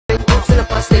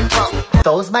I stay plump.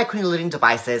 Those microneedling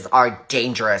devices are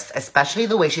dangerous, especially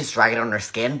the way she's dragging it on her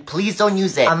skin. Please don't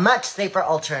use it. A much safer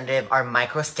alternative are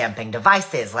micro-stamping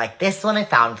devices, like this one I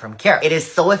found from Cure. It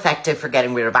is so effective for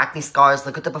getting rid of acne scars.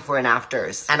 Look at the before and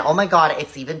afters. And oh my god,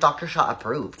 it's even Dr. Shah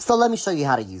approved. So let me show you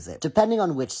how to use it. Depending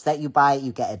on which set you buy,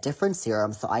 you get a different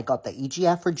serum. So I got the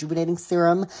EGF Rejuvenating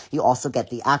Serum. You also get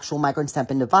the actual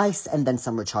micro-stamping device and then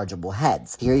some rechargeable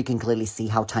heads. Here you can clearly see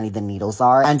how tiny the needles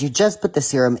are. And you just put the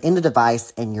serum in the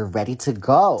device and you're ready to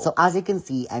go. So as you can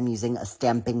see, I'm using a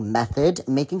stamping method,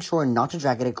 making sure not to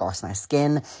drag it across my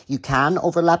skin. You can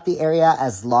overlap the area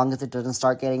as long as it doesn't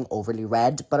start getting overly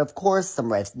red, but of course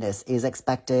some redness is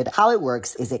expected. How it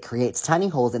works is it creates tiny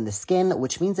holes in the skin,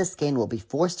 which means the skin will be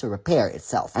forced to repair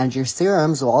itself. And your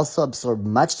serums will also absorb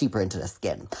much deeper into the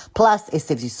skin. Plus, it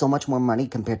saves you so much more money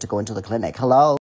compared to going to the clinic. Hello?